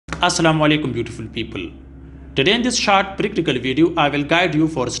Assalamu alaikum beautiful people. Today in this short practical video I will guide you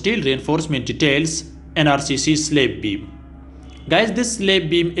for steel reinforcement details Nrcc slab beam. Guys, this slab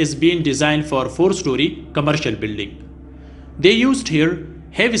beam is being designed for 4-story commercial building. They used here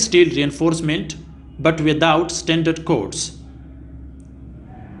heavy steel reinforcement but without standard codes.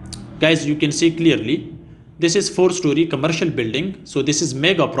 Guys, you can see clearly this is 4-story commercial building, so this is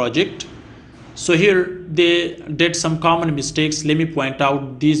mega project. So here they did some common mistakes. Let me point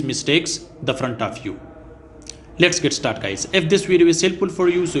out these mistakes the front of you. Let's get started, guys. If this video is helpful for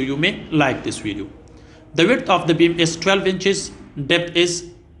you, so you may like this video. The width of the beam is 12 inches, depth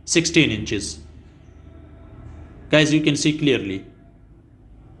is 16 inches. Guys, you can see clearly.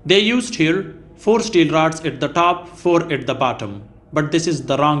 They used here 4 steel rods at the top, 4 at the bottom. But this is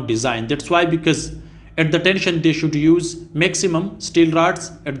the wrong design. That's why, because at the tension they should use maximum steel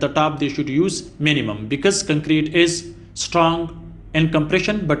rods, at the top they should use minimum, because concrete is strong in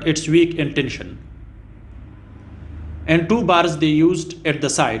compression but it's weak in tension. And 2 bars they used at the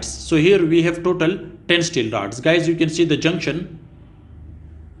sides. So here we have total 10 steel rods. Guys, you can see the junction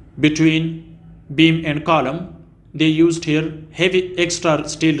between beam and column. They used here heavy extra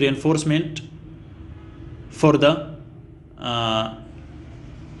steel reinforcement for the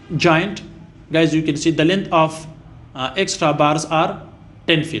joint. Guys, you can see the length of extra bars are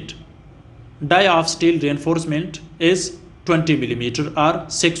 10 feet. Die of steel reinforcement is 20 millimeter or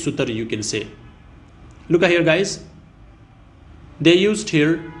 6 sutar, you can say. Look here, guys. They used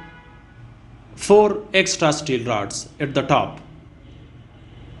here 4 extra steel rods at the top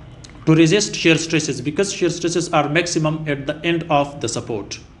to resist shear stresses, because shear stresses are maximum at the end of the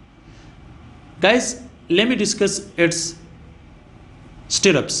support. Guys, let me discuss its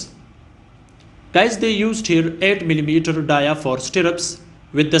stirrups. Guys, they used here 8 millimeter dia for stirrups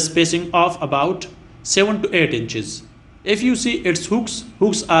with the spacing of about 7 to 8 inches. If you see its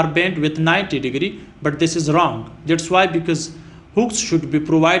hooks are bent with 90 degree, but this is wrong. That's why, because hooks should be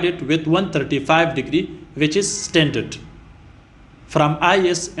provided with 135 degree, which is standard from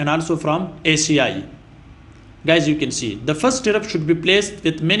IS and also from ACI. Guys, you can see the first stirrup should be placed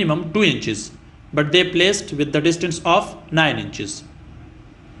with minimum 2 inches, but they placed with the distance of 9 inches.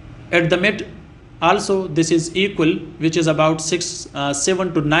 At the mid also this is equal, which is about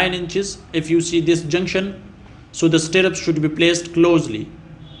 7 to 9 inches. If you see this junction, so the stirrups should be placed closely.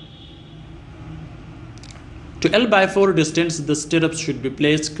 To L/4 distance, the stirrups should be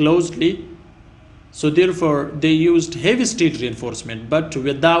placed closely. So therefore they used heavy steel reinforcement but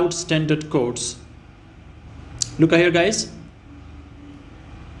without standard codes. Look here, guys.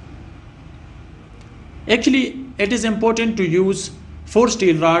 Actually, it is important to use 4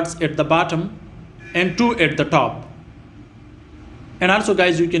 steel rods at the bottom and 2 at the top. And also,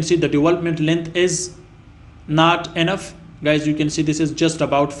 guys, you can see the development length is not enough. Guys, you can see this is just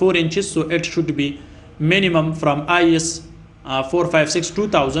about 4 inches, so it should be minimum from IS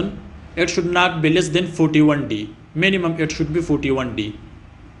 456-2000. It should not be less than 41D. Minimum it should be 41D.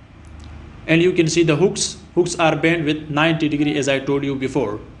 And you can see the hooks are bent with 90 degree, as I told you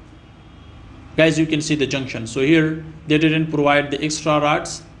before. Guys, you can see the junction. So here they didn't provide the extra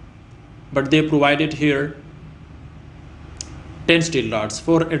rods, but they provided here 10 steel rods,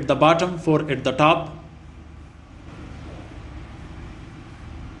 4 at the bottom, 4 at the top.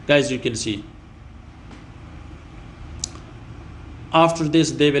 Guys, you can see. After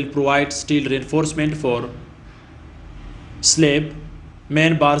this they will provide steel reinforcement for slab,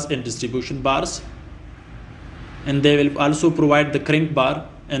 main bars and distribution bars, and they will also provide the crank bar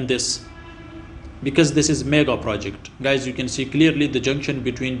and this, because this is mega project. Guys, you can see clearly the junction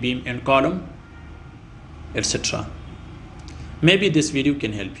between beam and column, etc. Maybe this video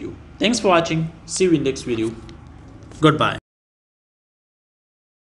can help you. Thanks for watching. See you in next video. Goodbye.